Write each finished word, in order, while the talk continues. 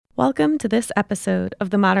Welcome to this episode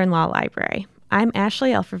of the Modern Law Library. I'm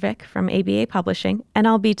Ashley Elfrevik from ABA Publishing, and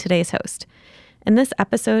I'll be today's host. In this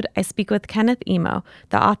episode, I speak with Kenneth Emo,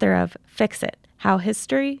 the author of Fix It: How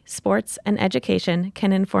History, Sports, and Education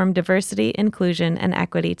Can Inform Diversity, Inclusion, and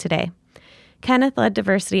Equity Today. Kenneth led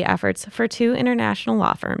diversity efforts for 2 international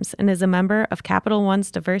law firms and is a member of Capital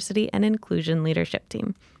One's Diversity and Inclusion Leadership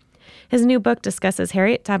Team. His new book discusses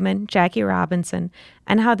Harriet Tubman, Jackie Robinson,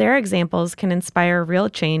 and how their examples can inspire real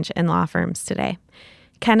change in law firms today.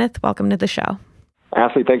 Kenneth, welcome to the show.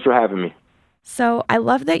 Ashley, thanks for having me. So I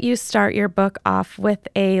love that you start your book off with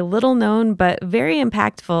a little-known but very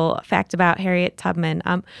impactful fact about Harriet Tubman.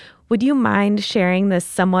 Would you mind sharing this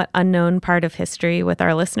somewhat unknown part of history with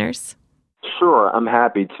our listeners? Sure, I'm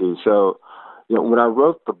happy to. So, when I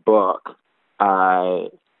wrote the book, I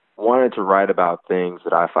wanted to write about things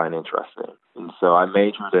that I find interesting. And so I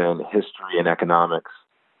majored in history and economics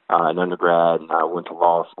in undergrad, and I went to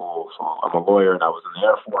law school. So I'm a lawyer, and I was in the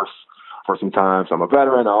Air Force for some time. So I'm a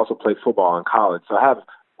veteran. I also played football in college. So I have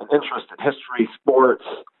an interest in history, sports,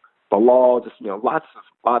 the law, just,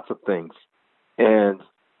 lots of things. And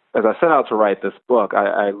as I set out to write this book,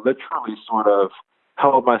 I literally sort of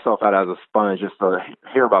held myself out as a sponge just to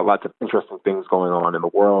hear about lots of interesting things going on in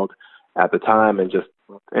the world at the time and just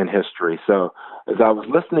in history. So as I was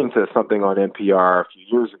listening to something on NPR a few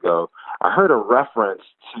years ago, I heard a reference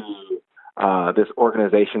to this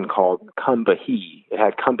organization called Combahee. It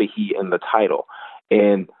had Combahee in the title.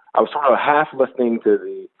 And I was sort of half listening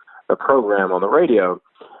to the program on the radio,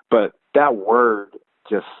 but that word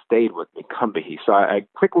just stayed with me, Combahee. So I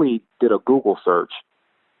quickly did a Google search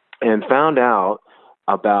and found out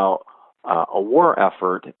about a war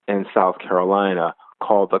effort in South Carolina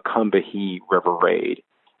called the Combahee River Raid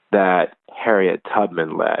that Harriet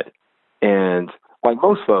Tubman led. And like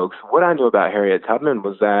most folks, what I knew about Harriet Tubman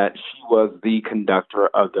was that she was the conductor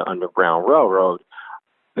of the Underground Railroad,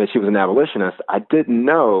 that she was an abolitionist. I didn't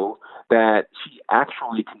know that she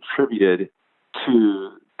actually contributed to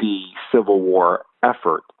the Civil War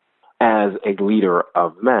effort as a leader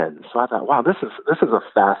of men. So I thought, wow, this is a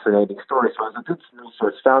fascinating story. So as I did some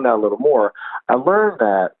research, found out a little more, I learned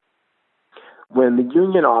that when the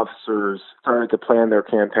Union officers started to plan their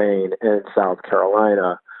campaign in South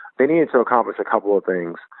Carolina, they needed to accomplish a couple of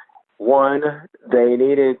things. One, they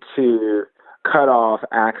needed to cut off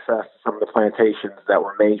access to some of the plantations that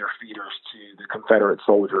were major feeders to the Confederate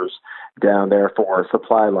soldiers down there for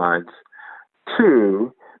supply lines.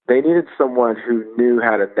 Two, they needed someone who knew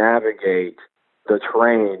how to navigate the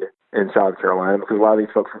terrain in South Carolina, because a lot of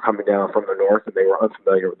these folks were coming down from the north and they were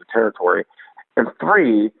unfamiliar with the territory. And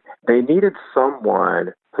three, they needed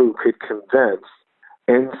someone who could convince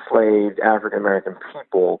enslaved African-American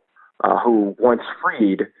people who, once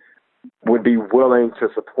freed, would be willing to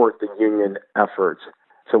support the Union efforts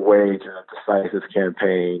to wage a decisive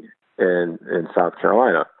campaign in South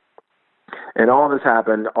Carolina. And all this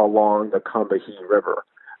happened along the Combahee River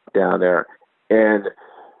down there. And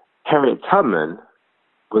Harriet Tubman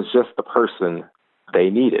was just the person they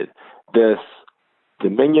needed. This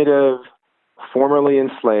diminutive, formerly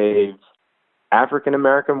enslaved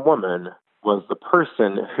African-American woman was the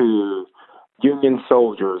person who Union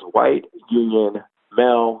soldiers, white Union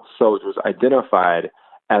male soldiers, identified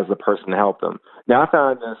as the person to help them. Now,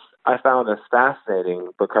 I found this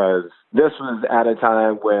fascinating because this was at a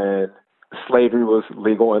time when slavery was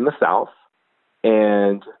legal in the South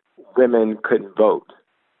and women couldn't vote.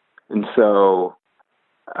 And so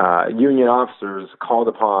Union officers called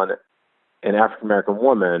upon an African-American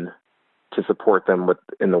woman to support them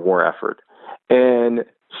in the war effort. And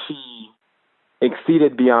she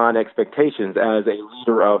exceeded beyond expectations as a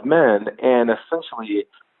leader of men and essentially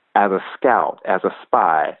as a scout, as a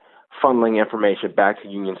spy, funneling information back to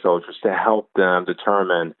Union soldiers to help them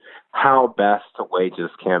determine how best to wage this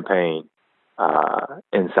campaign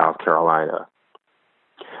in South Carolina.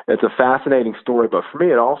 It's a fascinating story, but for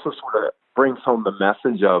me, it also sort of brings home the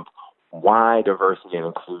message of why diversity and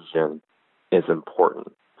inclusion is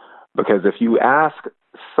important. Because if you ask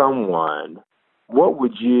someone, what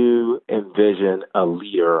would you envision a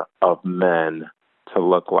leader of men to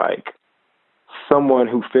look like? Someone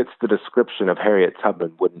who fits the description of Harriet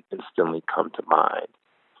Tubman wouldn't instantly come to mind.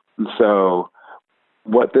 And so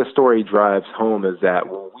what this story drives home is that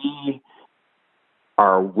when we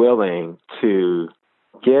are willing to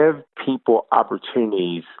give people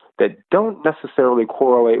opportunities that don't necessarily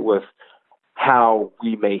correlate with how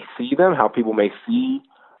we may see them, how people may see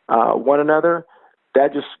one another,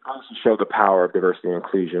 that just goes to show the power of diversity and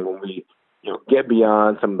inclusion. When we get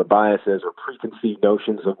beyond some of the biases or preconceived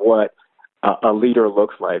notions of what a leader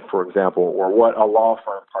looks like, for example, or what a law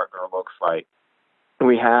firm partner looks like,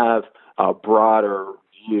 we have a broader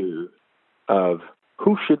view of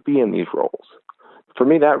who should be in these roles. For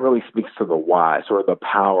me, that really speaks to the why, sort of the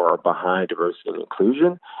power behind diversity and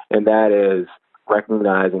inclusion, and that is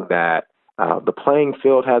recognizing that the playing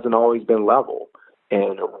field hasn't always been level.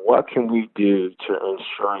 And what can we do to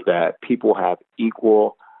ensure that people have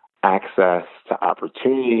equal access to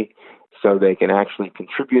opportunity so they can actually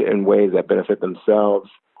contribute in ways that benefit themselves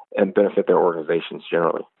and benefit their organizations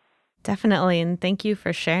generally? Definitely. And thank you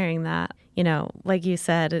for sharing that. Like you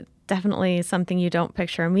said, definitely something you don't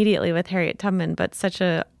picture immediately with Harriet Tubman, but such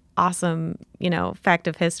a awesome, fact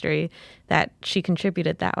of history that she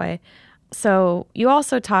contributed that way. So you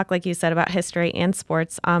also talk, like you said, about history and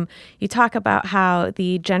sports. You talk about how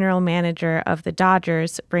the general manager of the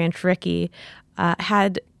Dodgers, Branch Rickey,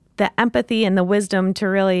 had the empathy and the wisdom to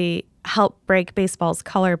really help break baseball's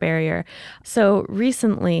color barrier. So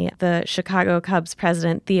recently, the Chicago Cubs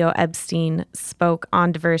president, Theo Epstein, spoke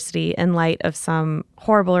on diversity in light of some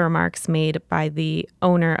horrible remarks made by the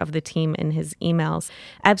owner of the team in his emails.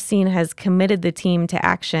 Epstein has committed the team to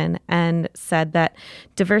action and said that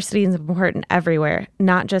diversity is important everywhere,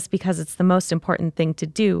 not just because it's the most important thing to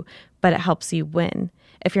do, but it helps you win.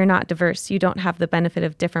 If you're not diverse, you don't have the benefit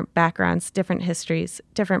of different backgrounds, different histories,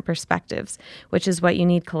 different perspectives, which is what you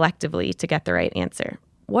need collectively to get the right answer.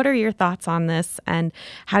 What are your thoughts on this, and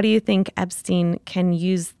how do you think Epstein can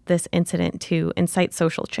use this incident to incite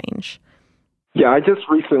social change? Yeah, I just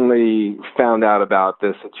recently found out about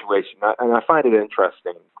this situation, and I find it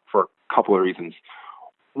interesting for a couple of reasons.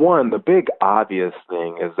 One, the big obvious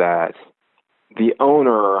thing is that the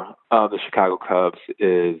owner of the Chicago Cubs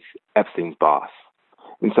is Epstein's boss.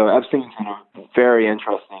 And so Epstein's in a very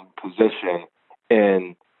interesting position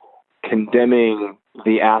in condemning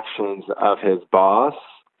the actions of his boss,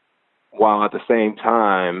 while at the same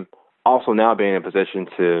time also now being in a position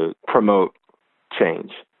to promote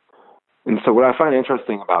change. And so what I find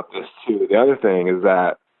interesting about this, too, the other thing is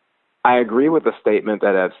that I agree with the statement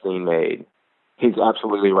that Epstein made. He's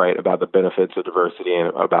absolutely right about the benefits of diversity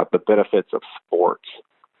and about the benefits of sports,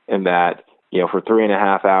 and that for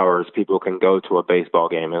 3.5 hours, people can go to a baseball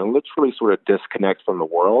game and literally sort of disconnect from the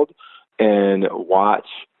world and watch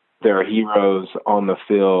their heroes on the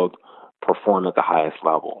field perform at the highest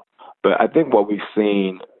level. But I think what we've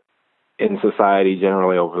seen in society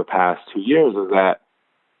generally over the past 2 years is that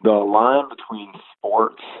the line between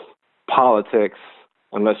sports, politics,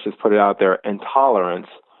 and let's just put it out there, intolerance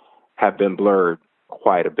have been blurred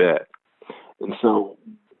quite a bit. And so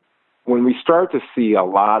when we start to see a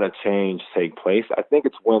lot of change take place, I think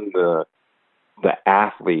it's when the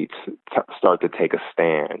athletes start to take a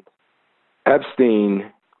stand.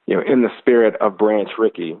 Epstein, in the spirit of Branch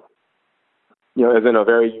Rickey, is in a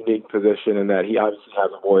very unique position in that he obviously has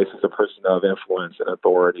a voice as a person of influence and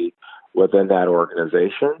authority within that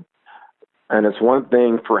organization. And it's one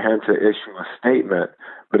thing for him to issue a statement,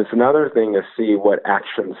 but it's another thing to see what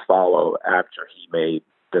actions follow after he made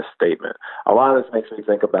this statement. A lot of this makes me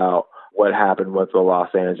think about what happened with the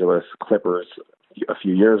Los Angeles Clippers a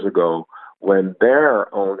few years ago when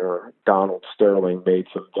their owner, Donald Sterling, made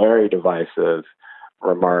some very divisive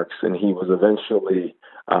remarks, and he eventually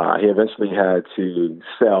had to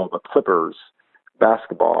sell the Clippers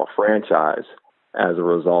basketball franchise as a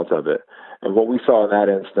result of it. And what we saw in that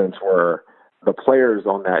instance were the players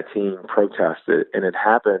on that team protested, and it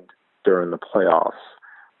happened during the playoffs,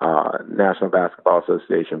 National Basketball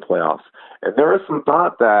Association playoffs. And there was some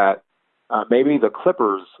thought that maybe the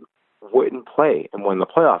Clippers wouldn't play and win the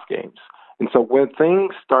playoff games. And so when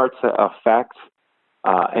things start to affect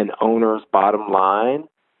an owner's bottom line,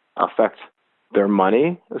 affect their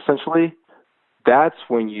money, essentially, that's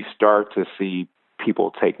when you start to see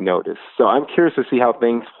people take notice. So I'm curious to see how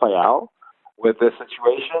things play out with this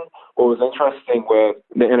situation. What was interesting with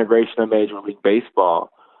the integration of Major League Baseball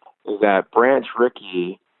is that Branch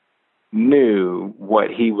Rickey knew what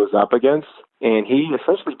he was up against, and he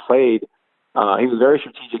essentially played, he was very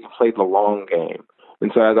strategic and played the long game.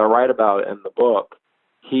 And so as I write about in the book,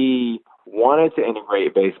 he wanted to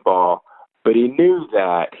integrate baseball, but he knew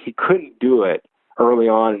that he couldn't do it early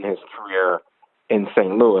on in his career in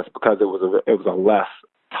St. Louis because it was a less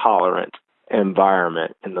tolerant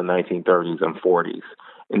environment in the 1930s and 40s.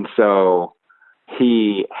 And so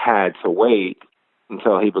he had to wait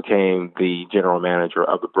until he became the general manager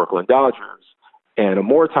of the Brooklyn Dodgers, and a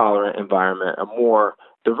more tolerant environment, a more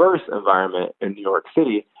diverse environment in New York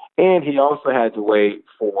City. And he also had to wait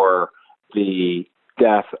for the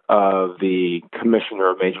death of the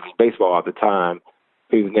commissioner of Major League Baseball at the time,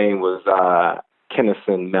 whose name was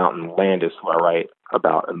Kennison Mountain Landis, who I write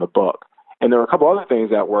about in the book. And there were a couple other things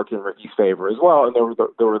that worked in Ricky's favor as well. And there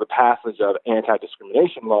were the passage of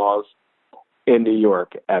anti-discrimination laws in New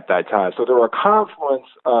York at that time. So there were a confluence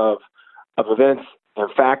of events and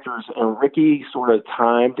factors, and Ricky sort of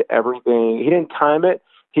timed everything. He didn't time it.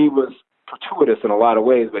 He was fortuitous in a lot of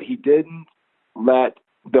ways, but he didn't let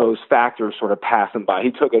those factors sort of pass him by.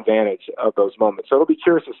 He took advantage of those moments. So it'll be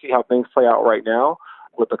curious to see how things play out right now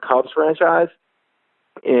with the Cubs franchise.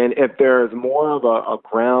 And if there's more of a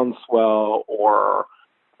groundswell or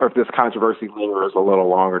if this controversy lingers a little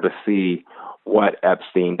longer to see what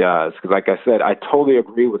Epstein does. Because like I said, I totally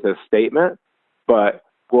agree with his statement, but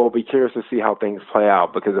we'll be curious to see how things play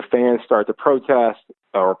out, because if fans start to protest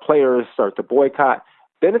or players start to boycott,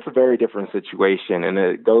 then it's a very different situation. And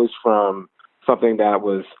it goes from something that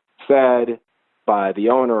was said by the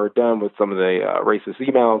owner or done with some of the racist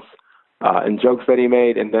emails and jokes that he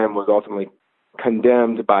made, and then was ultimately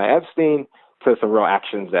condemned by Epstein, to some real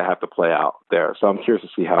actions that have to play out there. So I'm curious to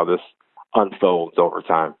see how this unfolds over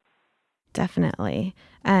time. Definitely.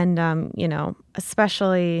 And,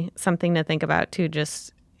 especially something to think about too,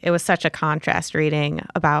 it was such a contrast reading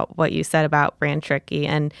about what you said about Branch Rickey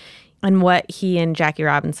and what he and Jackie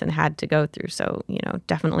Robinson had to go through. So,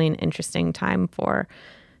 definitely an interesting time for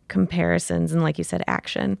comparisons and, like you said,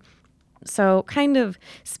 action. So kind of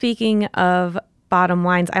speaking of bottom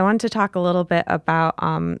lines, I wanted to talk a little bit about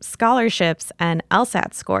scholarships and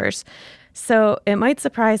LSAT scores. So it might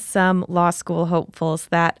surprise some law school hopefuls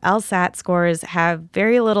that LSAT scores have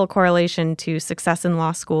very little correlation to success in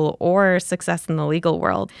law school or success in the legal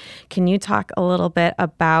world. Can you talk a little bit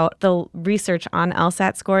about the research on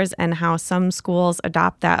LSAT scores and how some schools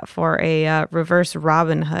adopt that for a reverse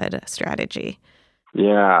Robin Hood strategy?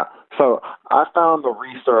 Yeah. So I found the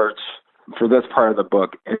research for this part of the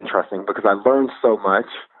book interesting because I learned so much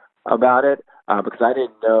about it because I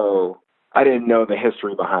didn't know the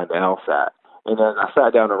history behind the LSAT. And then I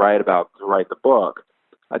sat down to write the book.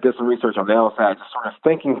 I did some research on the LSAT, just sort of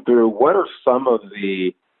thinking through what are some of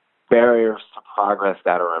the barriers to progress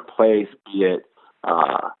that are in place, be it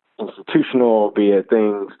institutional, be it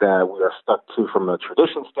things that we are stuck to from a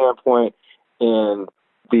tradition standpoint. And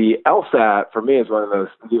the LSAT, for me, is one of those,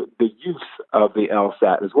 the use of the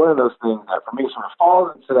LSAT is one of those things that, for me, sort of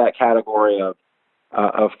falls into that category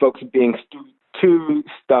of folks being too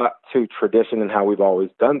stuck to tradition and how we've always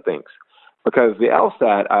done things. Because the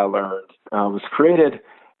LSAT, I learned, was created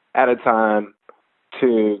at a time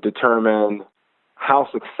to determine how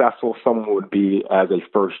successful someone would be as a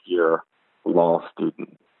first-year law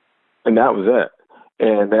student. And that was it.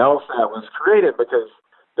 And the LSAT was created because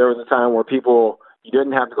there was a time where you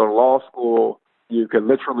didn't have to go to law school. You could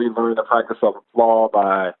literally learn the practice of law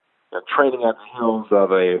by training at the heels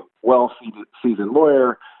of a well-seasoned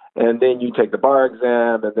lawyer, and then you take the bar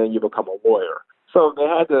exam, and then you become a lawyer. So they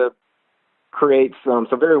had to create some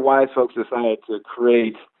very wise folks decided to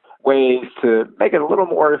create ways to make it a little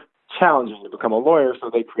more challenging to become a lawyer,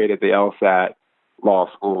 so they created the LSAT, law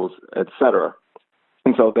schools, et cetera.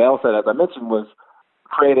 And so the LSAT, as I mentioned, was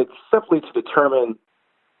created simply to determine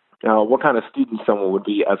what kind of student someone would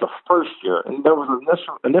be as a first year. And there was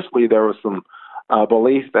initially there was some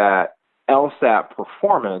belief that LSAT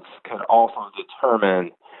performance could also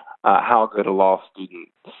determine how good a law student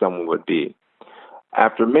someone would be.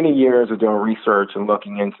 After many years of doing research and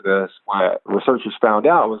looking into this, what researchers found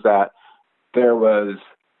out was that there was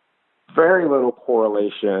very little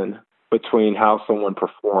correlation between how someone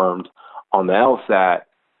performed on the LSAT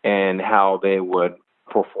and how they would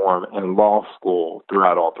perform in law school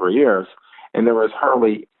throughout all 3 years. And there was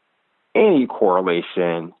hardly any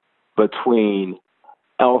correlation between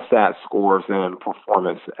LSAT scores and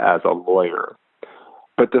performance as a lawyer.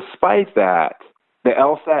 But despite that, the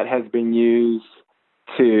LSAT has been used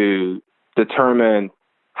to determine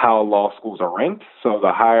how law schools are ranked. So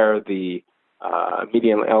the higher the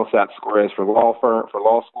median LSAT score is for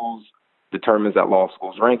law schools, determines that law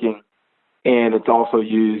school's ranking. And it's also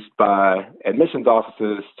used by admissions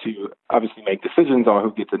offices to obviously make decisions on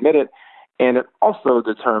who gets admitted. And it also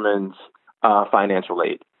determines financial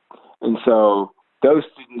aid. And so those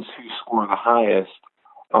students who score the highest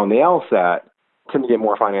on the LSAT tend to get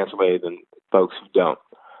more financial aid than folks who don't.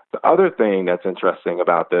 The other thing that's interesting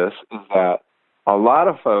about this is that a lot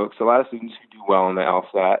of students who do well on the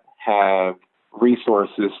LSAT have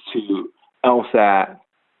resources to LSAT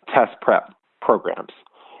test prep programs.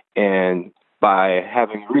 And by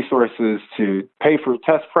having resources to pay for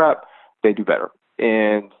test prep, they do better.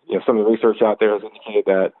 And some of the research out there has indicated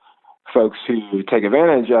that folks who take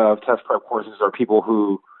advantage of test prep courses are people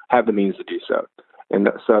who have the means to do so. And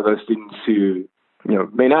so those students who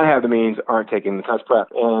may not have the means aren't taking the test prep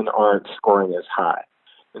and aren't scoring as high.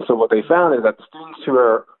 And so what they found is that the students who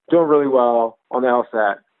are doing really well on the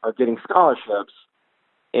LSAT are getting scholarships,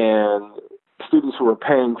 and students who are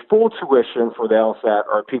paying full tuition for the LSAT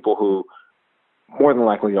are people who more than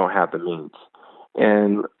likely don't have the means.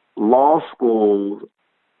 And law schools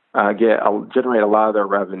generate a lot of their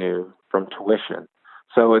revenue from tuition.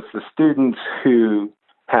 So it's the students who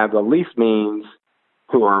have the least means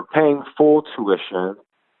who are paying full tuition,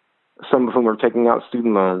 some of whom are taking out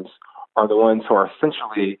student loans, are the ones who are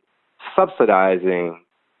essentially subsidizing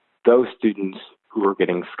those students who are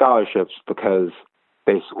getting scholarships because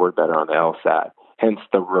they scored better on the LSAT, hence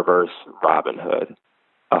the reverse Robin Hood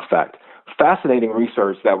effect. Fascinating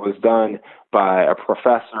research that was done by a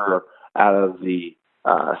professor out of the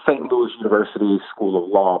St. Louis University School of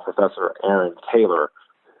Law, Professor Aaron Taylor.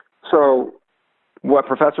 So what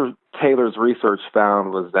Professor Taylor's research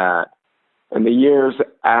found was that in the years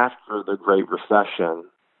after the Great Recession,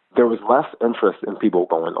 there was less interest in people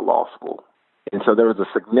going to law school. And so there was a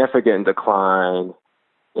significant decline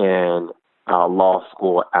in law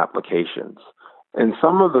school applications. And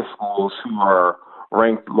some of the schools who are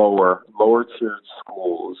ranked lower tiered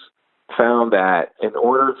schools found that in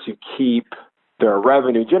order to keep their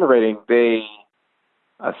revenue generating, they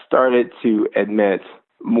started to admit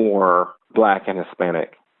more Black and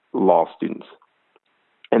Hispanic law students.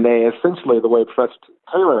 And they essentially, the way Professor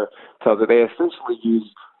Taylor tells it, they essentially use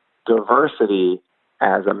diversity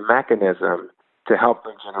as a mechanism to help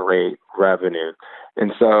them generate revenue.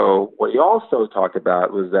 And so what he also talked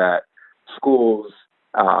about was that schools,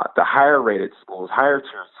 the higher rated schools, higher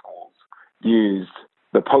tier schools, used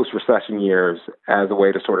the post-recession years as a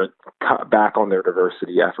way to sort of cut back on their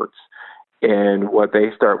diversity efforts. And what they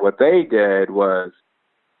did was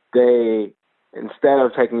they, instead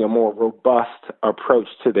of taking a more robust approach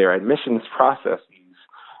to their admissions processes,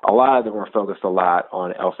 a lot of them were focused a lot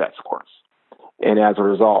on LSAT scores. And as a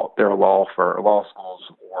result, their law schools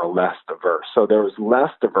were less diverse. So there was less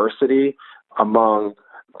diversity among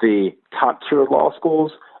the top tier law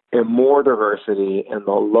schools and more diversity in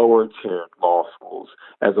the lower tier law schools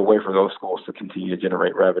as a way for those schools to continue to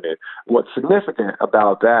generate revenue. What's significant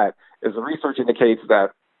about that is the research indicates that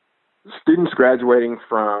students graduating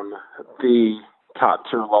from the top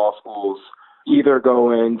tier law schools either go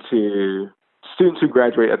into students who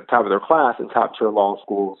graduate at the top of their class in top tier law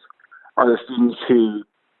schools are the students who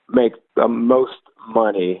make the most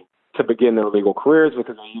money to begin their legal careers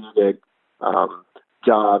because they either get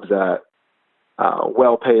jobs at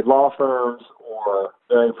well-paid law firms or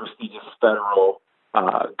very prestigious federal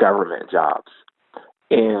government jobs.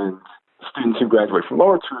 And students who graduate from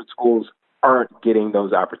lower tier schools aren't getting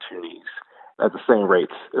those opportunities at the same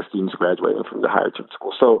rates as students graduating from the higher tier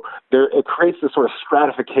schools. So it creates this sort of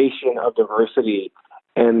stratification of diversity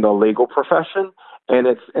in the legal profession. And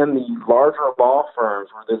it's in the larger law firms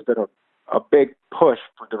where there's been a big push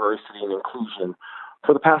for diversity and inclusion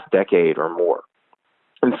for the past decade or more.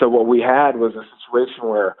 And so what we had was a situation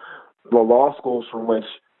where the law schools from which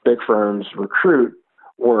big firms recruit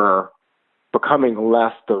were becoming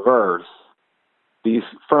less diverse. These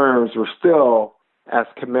firms were still as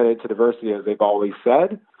committed to diversity as they've always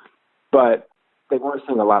said, but they weren't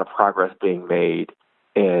seeing a lot of progress being made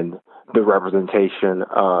in the representation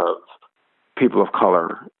of people of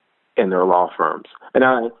color in their law firms. And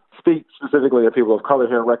I speak specifically to people of color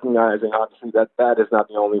here, recognizing obviously that is not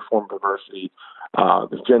the only form of diversity.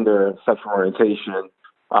 There's gender, sexual orientation,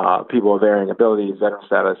 people of varying abilities, veteran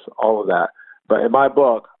status, all of that. But in my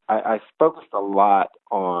book, I focused a lot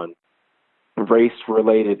on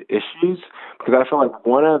race-related issues because I feel like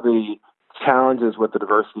one of the challenges with the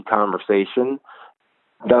diversity conversation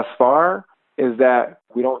thus far is that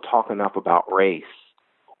we don't talk enough about race.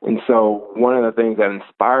 And so one of the things that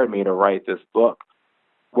inspired me to write this book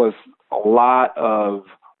was a lot of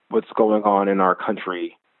what's going on in our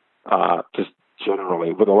country, just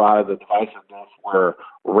generally, with a lot of the divisiveness where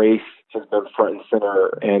race has been front and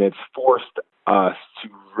center, and it's forced us to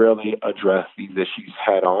really address these issues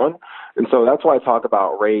head on. And so that's why I talk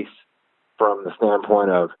about race from the standpoint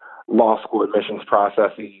of law school admissions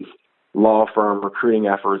processes, law firm recruiting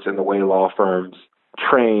efforts, and the way law firms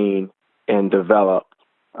train and develop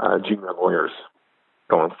junior lawyers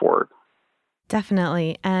going forward.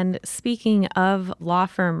 Definitely. And speaking of law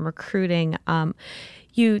firm recruiting,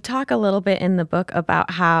 you talk a little bit in the book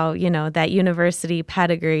about how, that university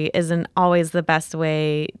pedigree isn't always the best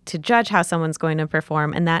way to judge how someone's going to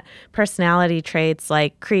perform, and that personality traits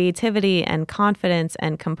like creativity and confidence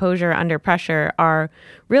and composure under pressure are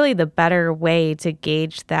really the better way to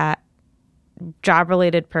gauge that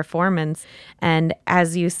job-related performance. And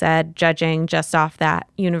as you said, judging just off that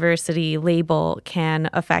university label can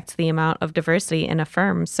affect the amount of diversity in a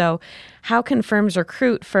firm. So how can firms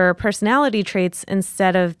recruit for personality traits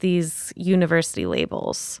instead of these university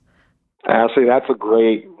labels? Ashley, that's a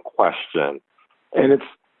great question. And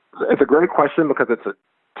it's a great question because it's a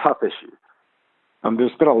tough issue.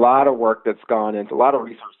 There's been a lot of work that's gone into, a lot of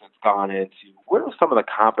research that's gone into what are some of the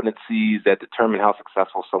competencies that determine how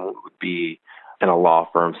successful someone would be in a law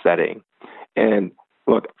firm setting. And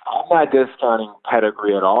look, I'm not discounting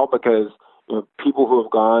pedigree at all because people who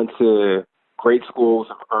have gone to great schools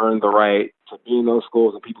have earned the right to be in those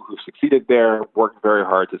schools, and people who've succeeded there worked very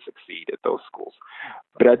hard to succeed at those schools.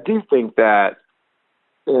 But I do think that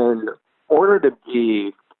in order to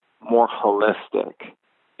be more holistic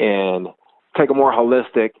and take a more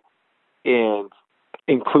holistic and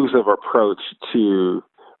inclusive approach to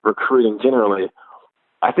recruiting generally,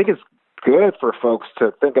 I think it's good for folks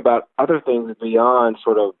to think about other things beyond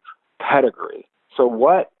sort of pedigree. So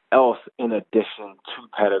what else in addition to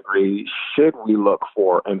pedigree should we look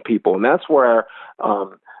for in people? And that's where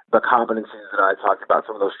the competencies that I talked about,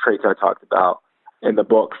 some of those traits I talked about in the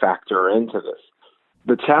book factor into this.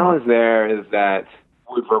 The challenge there is that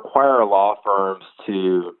would require law firms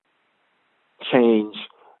to change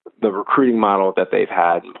the recruiting model that they've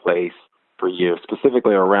had in place for years,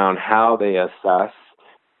 specifically around how they assess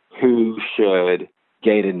who should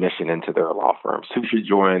gain admission into their law firms, who should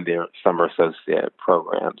join their summer associate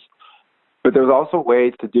programs. But there's also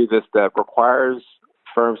ways to do this that requires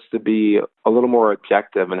firms to be a little more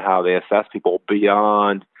objective in how they assess people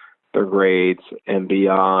beyond their grades and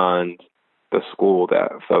beyond the school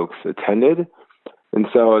that folks attended. And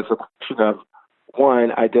so it's a question of,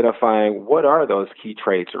 one, identifying what are those key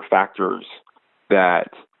traits or factors that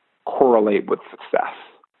correlate with success.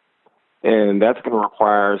 And that's going to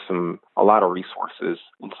require a lot of resources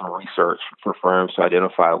and some research for firms to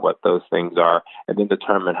identify what those things are and then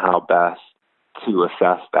determine how best to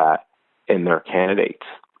assess that in their candidates.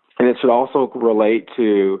 And it should also relate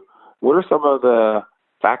to what are some of the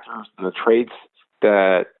factors and the traits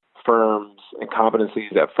that firms and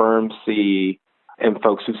competencies that firms see in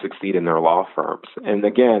folks who succeed in their law firms. And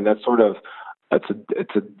again, that's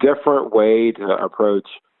it's a different way to approach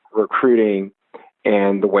recruiting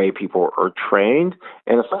and the way people are trained.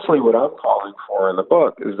 And essentially what I'm calling for in the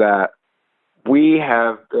book is that we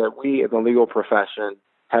in the legal profession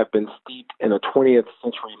have been steeped in a 20th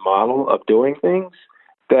century model of doing things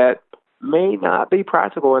that may not be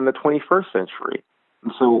practical in the 21st century.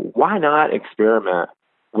 And so why not experiment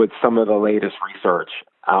with some of the latest research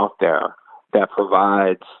out there that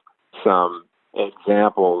provides some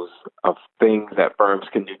examples of things that firms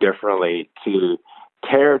can do differently to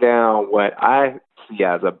tear down what I see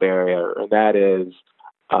as a barrier, and that is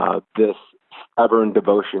this stubborn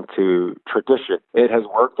devotion to tradition. It has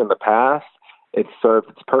worked in the past. It's served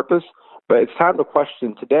its purpose, but it's time to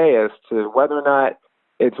question today as to whether or not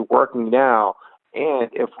it's working now, and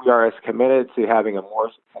if we are as committed to having a more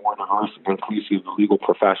diverse and inclusive legal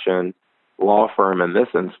profession, law firm in this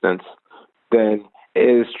instance, then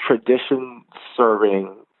is tradition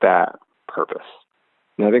serving that purpose?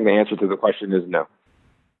 And I think the answer to the question is no.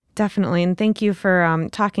 Definitely. And thank you for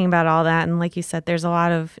talking about all that. And like you said, there's a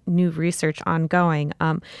lot of new research ongoing.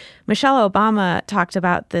 Michelle Obama talked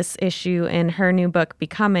about this issue in her new book,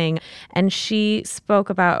 Becoming, and she spoke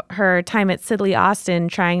about her time at Sidley Austin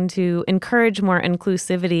trying to encourage more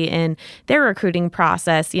inclusivity in their recruiting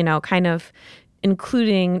process, kind of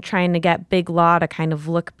including trying to get Big Law to kind of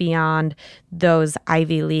look beyond those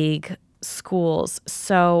Ivy League schools.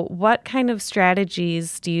 So what kind of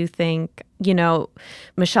strategies do you think,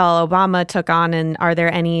 Michelle Obama took on, and are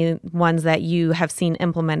there any ones that you have seen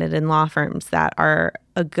implemented in law firms that are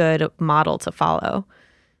a good model to follow?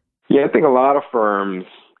 Yeah, I think a lot of firms,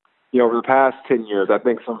 over the past 10 years, I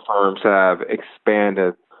think some firms have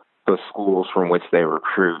expanded the schools from which they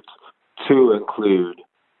recruit to include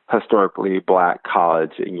historically Black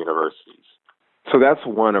college and universities. So that's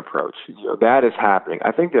one approach. That is happening.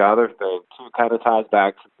 I think the other thing, too, kind of ties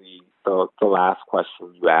back to the last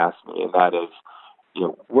question you asked me, and that is,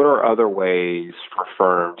 what are other ways for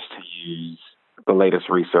firms to use the latest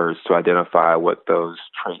research to identify what those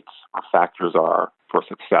traits or factors are for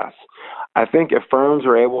success? I think if firms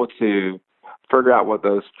are able to figure out what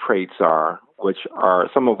those traits are,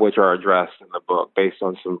 some of which are addressed in the book based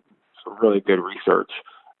on some really good research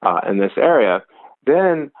in this area,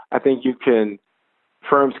 then I think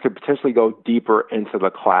firms could potentially go deeper into the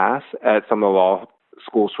class at some of the law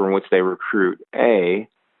schools from which they recruit, A.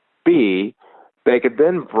 B, they could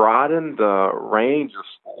then broaden the range of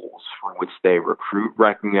schools from which they recruit,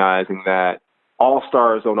 recognizing that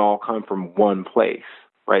all-stars don't all come from one place,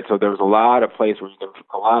 right? So there's a lot of places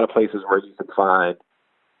where you can find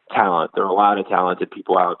talent. There are a lot of talented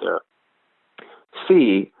people out there.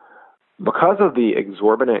 C, because of the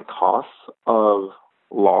exorbitant costs of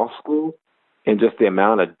law school and just the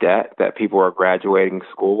amount of debt that people are graduating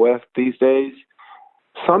school with these days,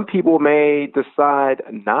 some people may decide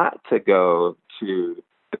not to go to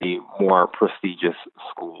the more prestigious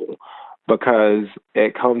school because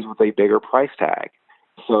it comes with a bigger price tag.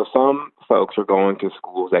 So some folks are going to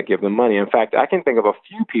schools that give them money. In fact, I can think of a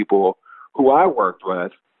few people who I worked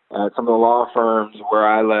with at some of the law firms where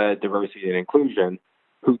I led diversity and inclusion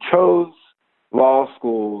who chose law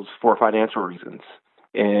schools for financial reasons.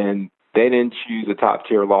 And they didn't choose the top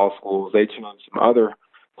tier law schools. They chose some other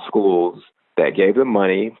schools that gave them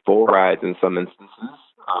money, full rides in some instances,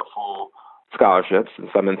 full scholarships in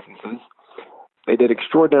some instances. They did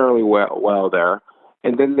extraordinarily well there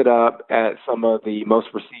and ended up at some of the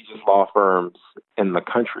most prestigious law firms in the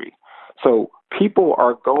country. So people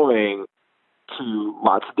are going to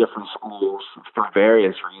lots of different schools for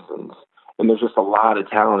various reasons. And there's just a lot of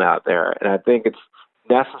talent out there. And I think it's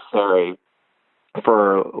necessary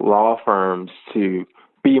for law firms to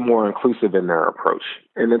be more inclusive in their approach.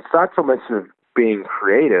 And it's not so much of being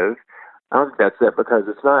creative. I don't think that's it, because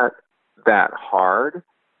it's not that hard.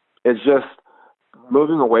 It's just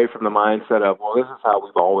moving away from the mindset of, well, this is how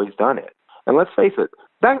we've always done it. And let's face it,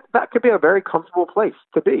 that could be a very comfortable place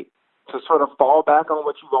to be, to sort of fall back on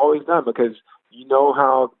what you've always done because you know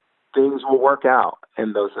how things will work out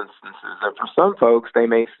in those instances. And for some folks, they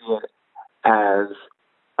may see it as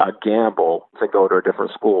a gamble to go to a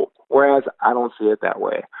different school, whereas I don't see it that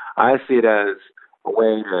way. I see it as a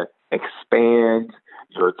way to expand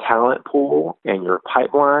your talent pool and your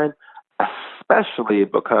pipeline, especially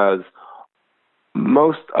because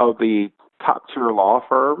most of the top-tier law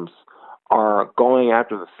firms are going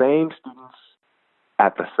after the same students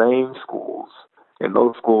at the same schools, and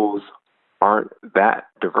those schools aren't that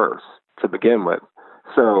diverse to begin with.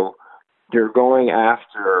 So you're going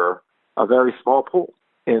after a very small pool,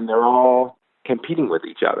 and they're all competing with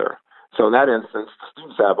each other. So in that instance, the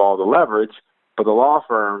students have all the leverage, but the law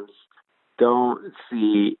firms don't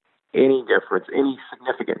see any difference, any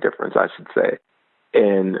significant difference, I should say,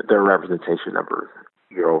 in their representation numbers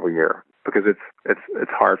year over year, because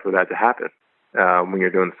it's hard for that to happen when you're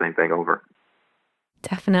doing the same thing over.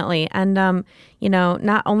 Definitely. And,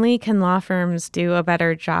 not only can law firms do a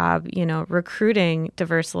better job, recruiting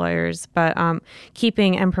diverse lawyers, but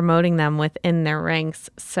keeping and promoting them within their ranks.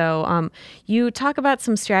 So you talk about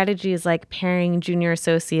some strategies like pairing junior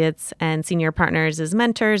associates and senior partners as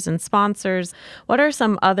mentors and sponsors. What are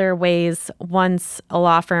some other ways, once a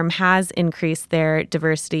law firm has increased their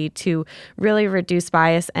diversity, to really reduce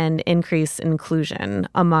bias and increase inclusion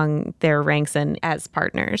among their ranks and as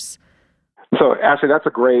partners? So actually, that's a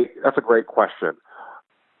great question.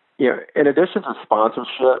 In addition to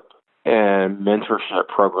sponsorship and mentorship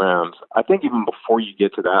programs, I think even before you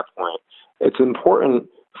get to that point, it's important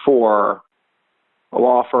for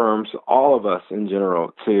law firms, all of us in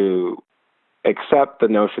general, to accept the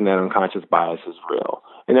notion that unconscious bias is real.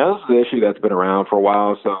 And this is an issue that's been around for a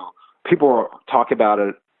while, so people talk about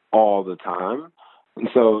it all the time. And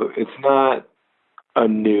so it's not a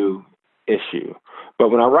new issue. But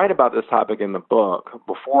when I write about this topic in the book,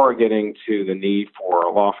 before getting to the need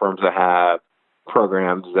for law firms to have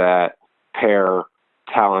programs that pair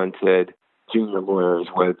talented junior lawyers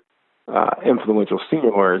with influential senior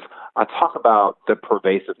lawyers, I talk about the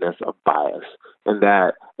pervasiveness of bias and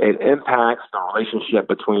that it impacts the relationship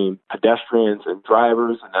between pedestrians and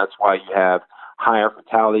drivers, and that's why you have higher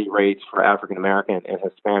fatality rates for African American and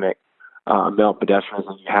Hispanic male pedestrians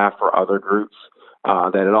than you have for other groups.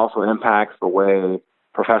 That it also impacts the way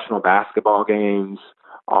professional basketball games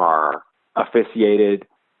are officiated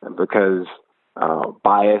because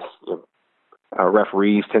bias,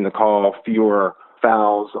 referees tend to call fewer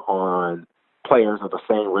fouls on players of the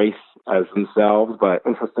same race as themselves. But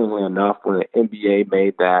interestingly enough, when the NBA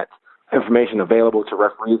made that information available to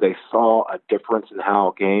referees, they saw a difference in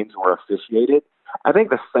how games were officiated. I think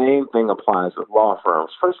the same thing applies with law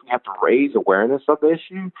firms. First, we have to raise awareness of the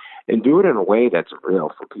issue and do it in a way that's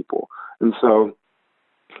real for people. And so,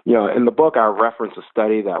 in the book, I reference a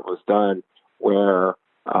study that was done where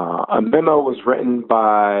a memo was written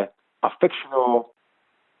by a fictional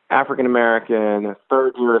African-American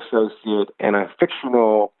third-year associate and a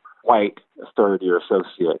fictional white third-year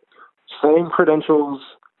associate. Same credentials,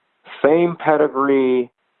 same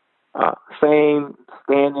pedigree, same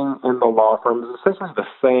standing in the law firm. It's essentially the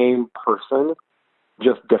same person,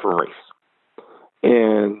 just different race.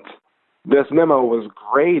 And this memo was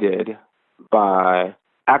graded by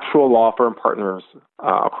actual law firm partners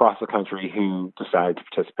across the country who decided to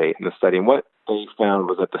participate in the study. And what they found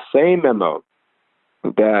was that the same memo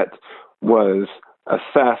that was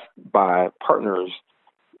assessed by partners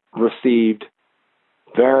received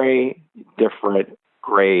very different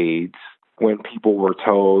grades when people were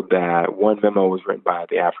told that one memo was written by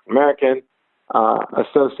the African American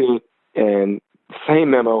associate and the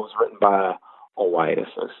same memo was written by a white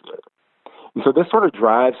associate. And so this sort of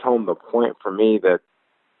drives home the point for me that,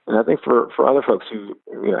 and I think for other folks who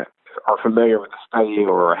are familiar with the study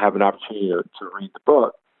or have an opportunity to read the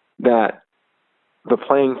book, that the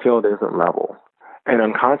playing field isn't level. And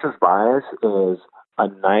unconscious bias is a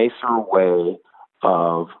nicer way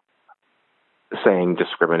of saying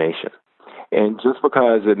discrimination. And just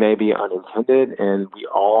because it may be unintended and we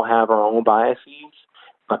all have our own biases,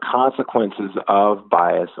 the consequences of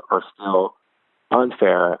bias are still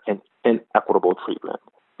unfair and inequitable treatment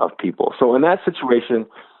of people. So in that situation,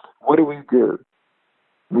 what do?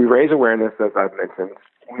 We raise awareness, as I've mentioned.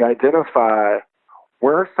 We identify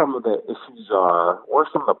where some of the issues are, where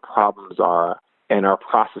some of the problems are in our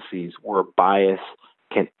processes where bias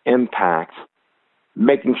can impact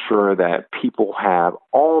making sure that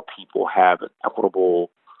all people have an equitable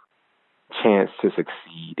chance to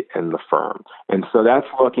succeed in the firm. And so that's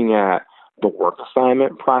looking at the work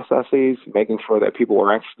assignment processes, making sure that people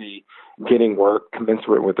are actually getting work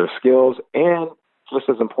commensurate with their skills, and just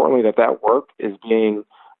as importantly, that work is being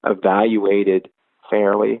evaluated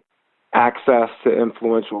fairly. Access to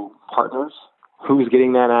influential partners, who's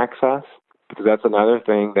getting that access? Because that's another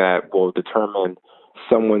thing that will determine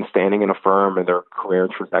someone standing in a firm and their career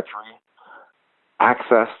trajectory.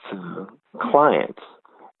 Access to clients.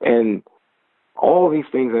 And all of these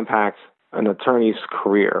things impact an attorney's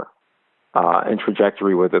career and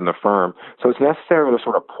trajectory within the firm. So it's necessary to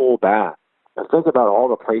sort of pull back and think about all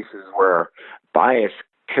the places where bias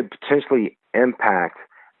could potentially impact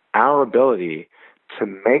our ability to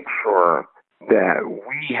make sure that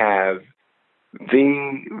we have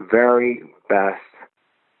the very best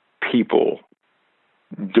people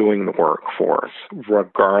doing the work for us,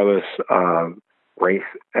 regardless of race,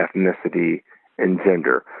 ethnicity, and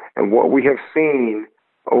gender. And what we have seen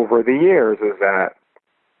over the years is that,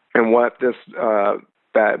 and what this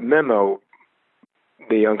that memo,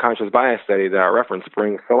 the unconscious bias study that I referenced,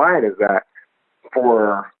 brings to light is that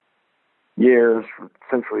for years, for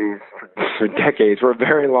centuries, for decades, for a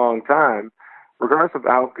very long time, regardless of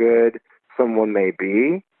how good someone may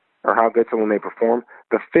be or how good someone may perform,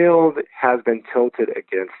 the field has been tilted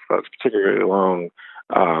against folks, particularly along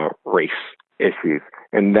race issues,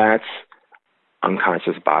 and that's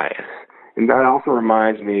unconscious bias. And that also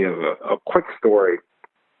reminds me of a quick story.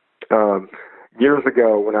 Years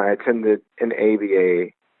ago when I attended an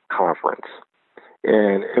ABA conference,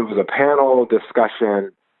 and it was a panel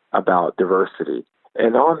discussion about diversity.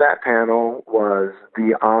 And on that panel was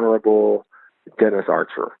the Honorable Dennis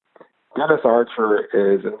Archer. Dennis Archer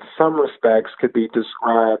is, in some respects, could be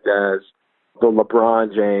described as the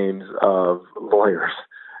LeBron James of lawyers.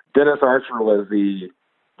 Dennis Archer was the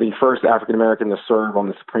first African-American to serve on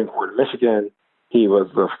the Supreme Court of Michigan. He was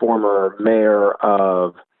the former mayor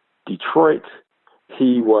of Detroit.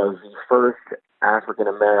 He was the first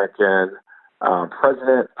African-American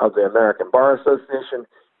president of the American Bar Association.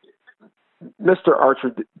 Mr. Archer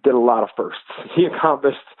did a lot of firsts. He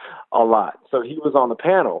accomplished a lot. So he was on the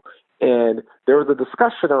panel, and there was a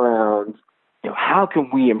discussion around, how can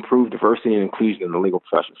we improve diversity and inclusion in the legal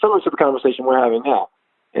profession? Similar to the conversation we're having now.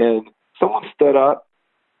 And someone stood up,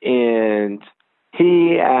 and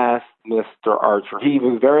he asked Mr. Archer, he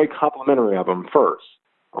was very complimentary of him first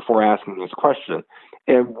before asking this question.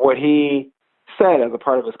 And what he said as a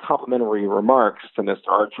part of his complimentary remarks to Mr.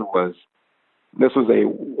 Archer was, this was a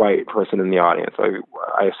white person in the audience.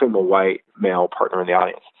 I assume a white male partner in the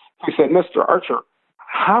audience. He said, Mr. Archer,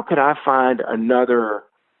 how could I find another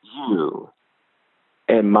you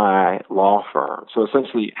in my law firm? So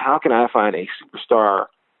essentially, how can I find a superstar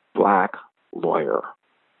black lawyer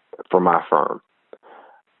for my firm?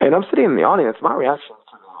 And I'm sitting in the audience. My reaction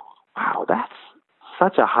is, wow, that's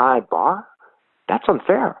such a high bar. That's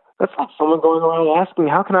unfair. That's like someone going around asking,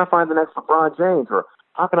 how can I find the next LeBron James? Or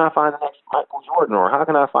how can I find the next Michael Jordan? Or how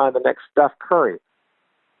can I find the next Steph Curry?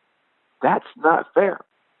 That's not fair.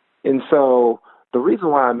 And so the reason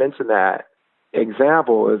why I mention that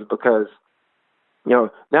example is because,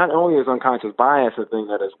 not only is unconscious bias a thing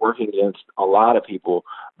that is working against a lot of people,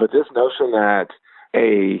 but this notion that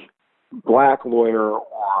a black lawyer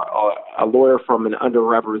or a lawyer from an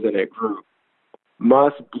underrepresented group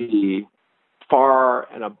must be far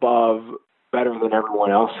and above better than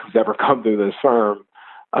everyone else who's ever come through this firm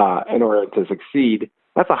in order to succeed,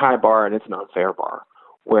 that's a high bar and it's an unfair bar.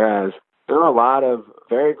 Whereas there are a lot of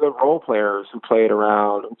very good role players who played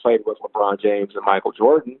with LeBron James and Michael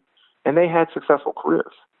Jordan, and they had successful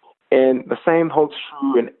careers. And the same holds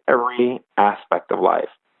true in every aspect of life.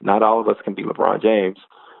 Not all of us can be LeBron James,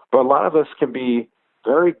 but a lot of us can be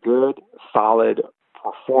very good, solid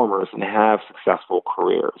performers and have successful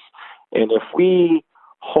careers. And if we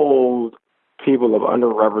hold people of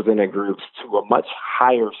underrepresented groups to a much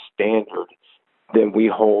higher standard than we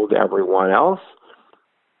hold everyone else,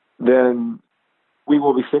 then we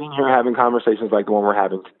will be sitting here having conversations like the one we're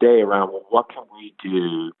having today around, well, what can we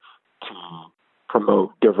do to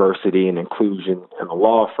promote diversity and inclusion in the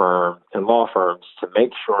law firms to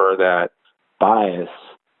make sure that bias,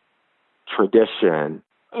 tradition,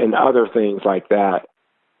 and other things like that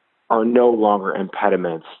are no longer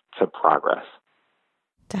impediments to progress.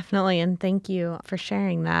 Definitely. And thank you for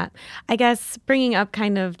sharing that. I guess bringing up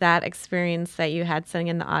kind of that experience that you had sitting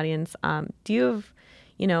in the audience, do you have,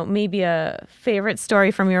 maybe a favorite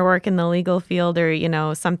story from your work in the legal field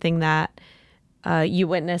or, something that you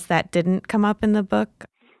witnessed that didn't come up in the book?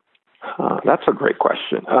 That's a great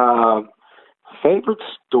question. Favorite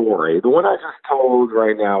story, the one I just told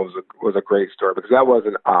right now was a great story because that was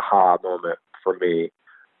an aha moment for me.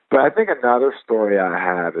 But I think another story I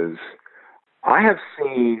have is I have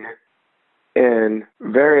seen in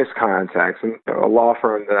various contexts, in a law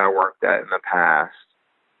firm that I worked at in the past,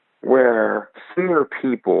 where senior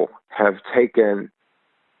people have taken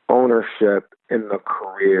ownership in the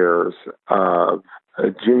careers of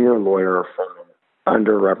a junior lawyer from an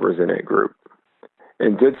underrepresented group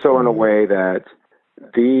and did so in a way that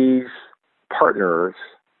these partners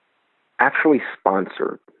actually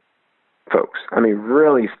sponsored folks. I mean,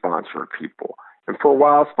 really sponsored people. And for a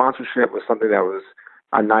while, sponsorship was something that was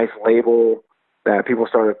a nice label that people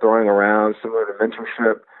started throwing around, similar to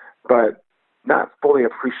mentorship, but not fully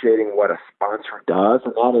appreciating what a sponsor does.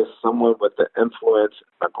 And that is someone with the influence,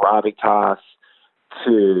 the gravitas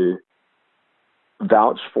to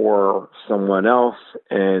vouch for someone else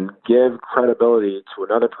and give credibility to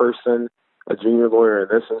another person, a junior lawyer in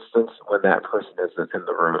this instance, when that person isn't in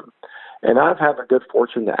the room. And I've had the good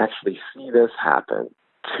fortune to actually see this happen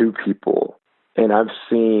to people. And I've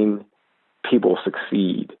seen people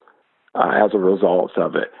succeed as a result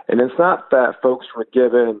of it. And it's not that folks were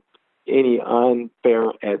given any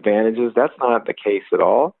unfair advantages. That's not the case at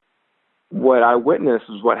all. What I witnessed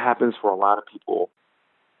is what happens for a lot of people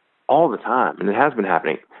all the time, and it has been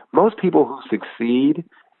happening. Most people who succeed,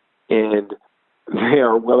 and they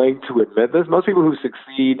are willing to admit this, most people who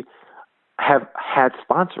succeed have had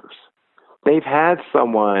sponsors. They've had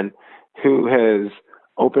someone who has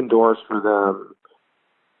opened doors for them,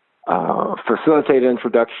 facilitated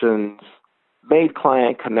introductions, made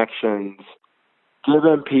client connections,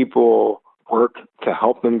 given people work to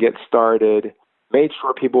help them get started, made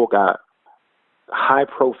sure people got high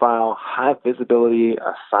profile, high visibility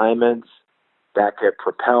assignments that could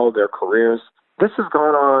propel their careers. This has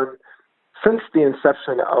gone on since the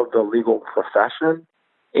inception of the legal profession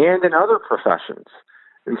and in other professions.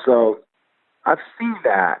 And so I've seen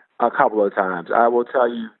that a couple of times. I will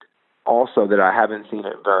tell you also that I haven't seen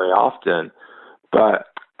it very often, but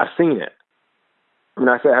I've seen it. When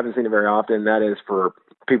I say I haven't seen it very often, that is for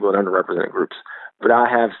people in underrepresented groups. But I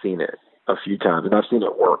have seen it a few times, and I've seen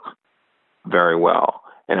it work very well.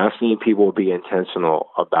 And I've seen people be intentional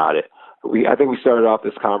about it. I think we started off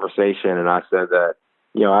this conversation, and I said that,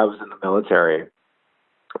 I was in the military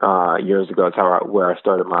years ago. It's where I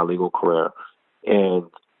started my legal career. And,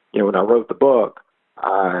 when I wrote the book,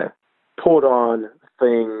 I pulled on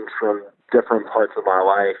things from different parts of my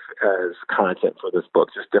life as content for this book,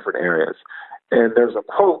 just different areas. And there's a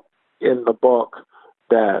quote in the book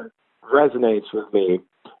that resonates with me,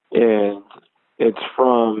 and it's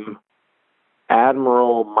from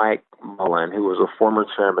Admiral Mike Mullen, who was a former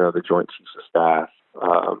chairman of the Joint Chiefs of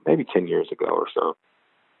Staff, maybe 10 years ago or so.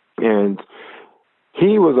 And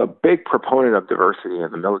he was a big proponent of diversity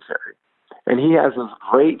in the military. And he has this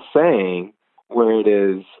great saying where it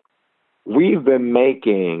is, we've been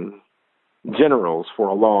making generals for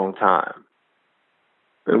a long time,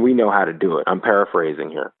 and we know how to do it. I'm paraphrasing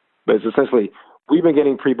here. But it's essentially, we've been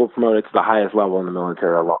getting people promoted to the highest level in the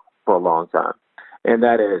military for a long time. And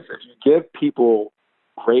that is, if you give people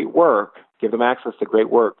great work, give them access to great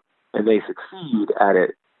work, and they succeed at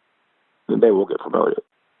it, then they will get promoted.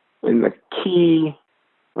 And the key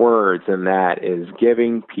words in that is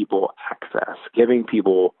giving people access, giving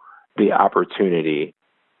people the opportunity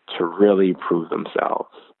to really prove themselves.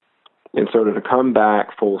 And so to come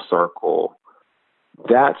back full circle,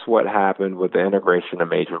 that's what happened with the integration of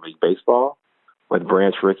Major League Baseball, with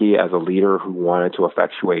Branch Rickey as a leader who wanted to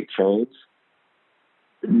effectuate change,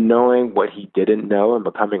 knowing what he didn't know and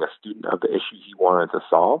becoming a student of the issues he wanted to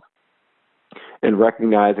solve, and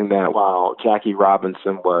recognizing that while Jackie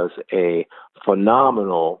Robinson was a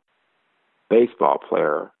phenomenal baseball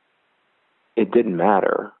player, it didn't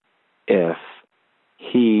matter if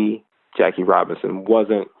Jackie Robinson,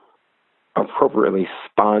 wasn't appropriately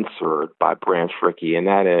sponsored by Branch Rickey, and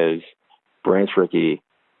that is Branch Rickey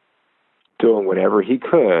doing whatever he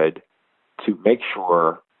could to make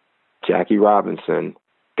sure Jackie Robinson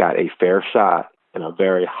got a fair shot in a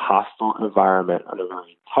very hostile environment under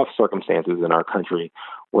very tough circumstances in our country,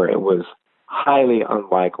 where it was highly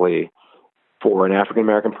unlikely for an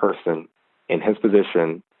African-American person in his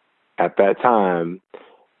position at that time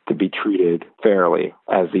to be treated fairly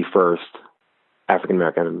as the first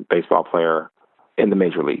African-American baseball player in the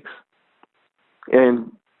major leagues.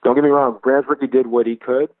 And don't get me wrong, Branch Rickey did what he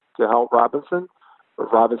could to help Robinson,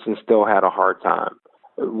 but Robinson still had a hard time.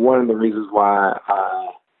 One of the reasons why I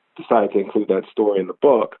decided to include that story in the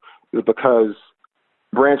book is because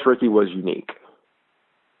Branch Rickey was unique.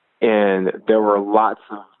 And there were lots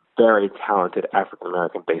of very talented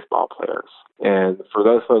African-American baseball players. And for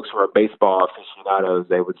those folks who are baseball aficionados,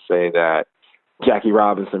 they would say that Jackie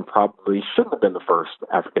Robinson probably shouldn't have been the first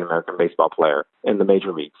African-American baseball player in the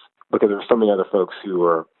major leagues, because there were so many other folks who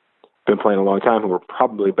were been playing a long time who were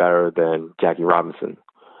probably better than Jackie Robinson.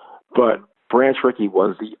 But Branch Rickey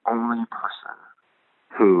was the only person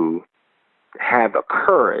who had the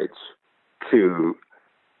courage to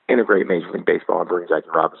integrate Major League Baseball and bring Jackie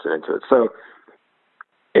Robinson into it. So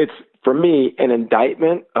it's, for me, an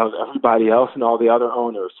indictment of everybody else and all the other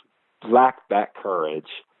owners who lacked that courage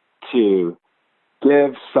to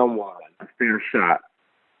give someone a fair shot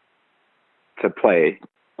to play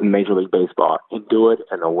in Major League Baseball and do it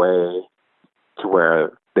in a way to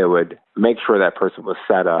where they would make sure that person was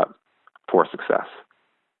set up for success.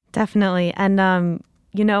 Definitely. And,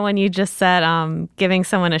 when you just said giving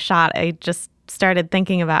someone a shot, I just started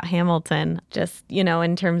thinking about Hamilton, just,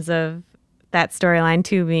 in terms of that storyline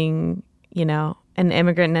too, being, an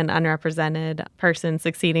immigrant and unrepresented person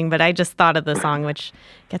succeeding. But I just thought of the song, which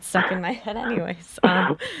gets stuck in my head anyways.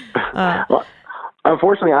 Well,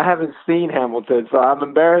 unfortunately, I haven't seen Hamilton, so I'm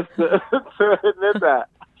embarrassed to admit that.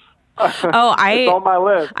 It's on my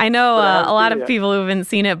list. I know a lot of people who haven't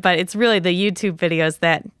seen it, but it's really the YouTube videos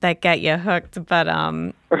that get you hooked. But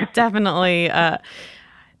definitely,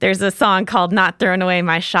 there's a song called "Not Throwing Away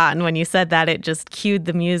My Shot," and when you said that, it just cued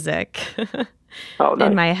the music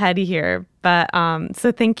in my head here. But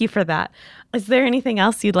so thank you for that. Is there anything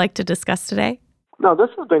else you'd like to discuss today? No, this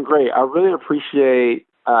has been great. I really appreciate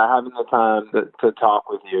having the time to talk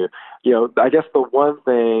with you. I guess the one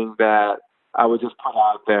thing that I would just put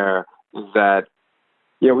out there is that,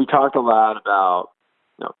 we talked a lot about,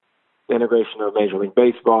 the integration of Major League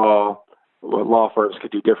Baseball, what law firms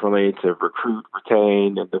could do differently to recruit,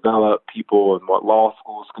 retain, and develop people, and what law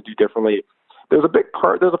schools could do differently. There's a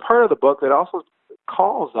part of the book that also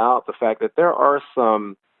calls out the fact that there are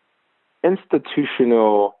some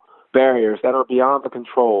institutional barriers that are beyond the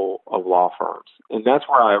control of law firms. And that's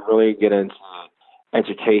where I really get into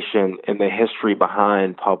education and the history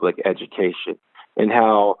behind public education and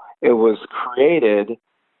how it was created,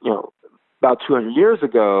 about 200 years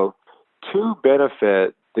ago to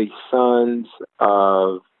benefit the sons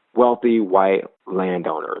of wealthy white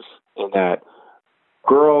landowners, and that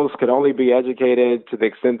girls could only be educated to the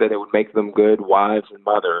extent that it would make them good wives and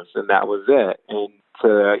mothers, and that was it. And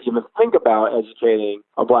to even think about educating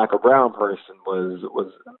a black or brown person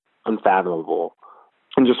was unfathomable.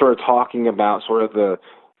 And just sort of talking about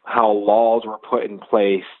how laws were put in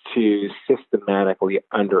place to systematically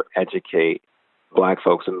undereducate black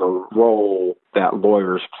folks and the role that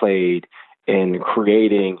lawyers played in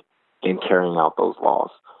creating and carrying out those laws.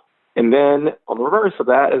 And then on the reverse of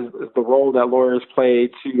that is the role that lawyers play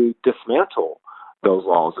to dismantle those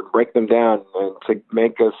laws and break them down and to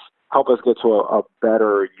help us get to a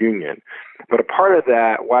better union. But a part of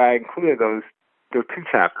that, why I included those, there are 2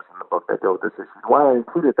 chapters in the book that deal with this issue. Why I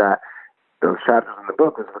included those chapters in the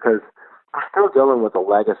book is because we're still dealing with the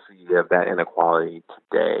legacy of that inequality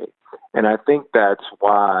today. And I think that's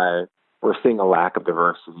why we're seeing a lack of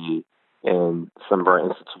diversity in some of our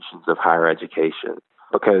institutions of higher education,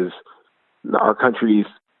 because our country's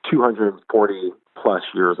 240 plus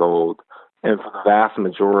years old, and for the vast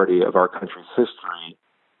majority of our country's history,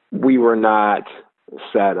 we were not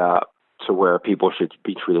set up to where people should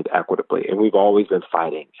be treated equitably. And we've always been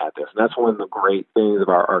fighting at this. And that's one of the great things of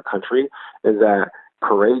our country, is that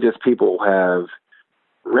courageous people have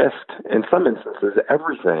risked, in some instances,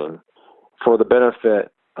 everything for the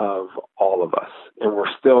benefit of all of us, and we're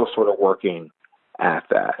still sort of working at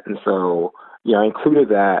that. And so, I included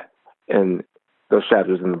that in those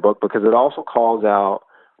chapters in the book because it also calls out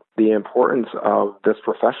the importance of this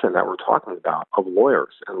profession that we're talking about, of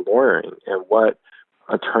lawyers and lawyering, and what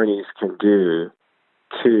attorneys can do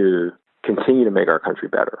to continue to make our country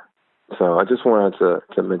better. So I just wanted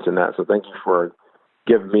to mention that. So thank you for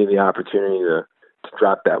giving me the opportunity to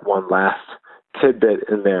drop that one last tidbit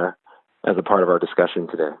in there as a part of our discussion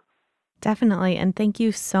today. Definitely. And thank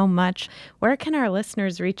you so much. Where can our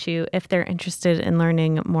listeners reach you if they're interested in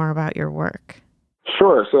learning more about your work?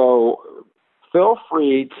 Sure. So feel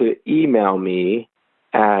free to email me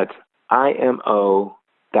at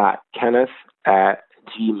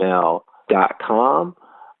imo.kenneth@gmail.com.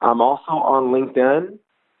 I'm also on LinkedIn.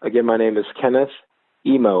 Again, my name is Kenneth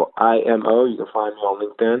Imo, IMO. You can find me on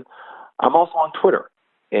LinkedIn. I'm also on Twitter,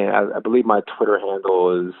 and I believe my Twitter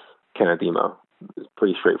handle is Kenneth Imo. It's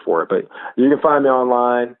pretty straightforward, but you can find me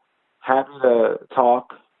online. Happy to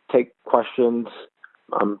talk, take questions.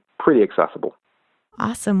 I'm pretty accessible.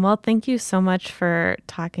 Awesome. Well, thank you so much for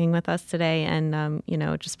talking with us today and,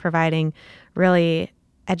 just providing really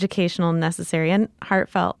educational, necessary, and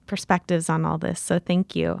heartfelt perspectives on all this. So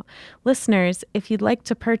thank you. Listeners, if you'd like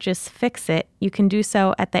to purchase Fix It, you can do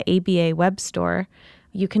so at the ABA web store.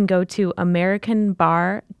 You can go to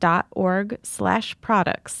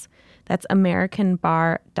americanbar.org/products. That's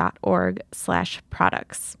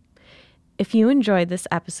americanbar.org/products. If you enjoyed this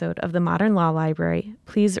episode of the Modern Law Library,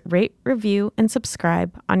 please rate, review, and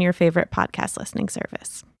subscribe on your favorite podcast listening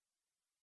service.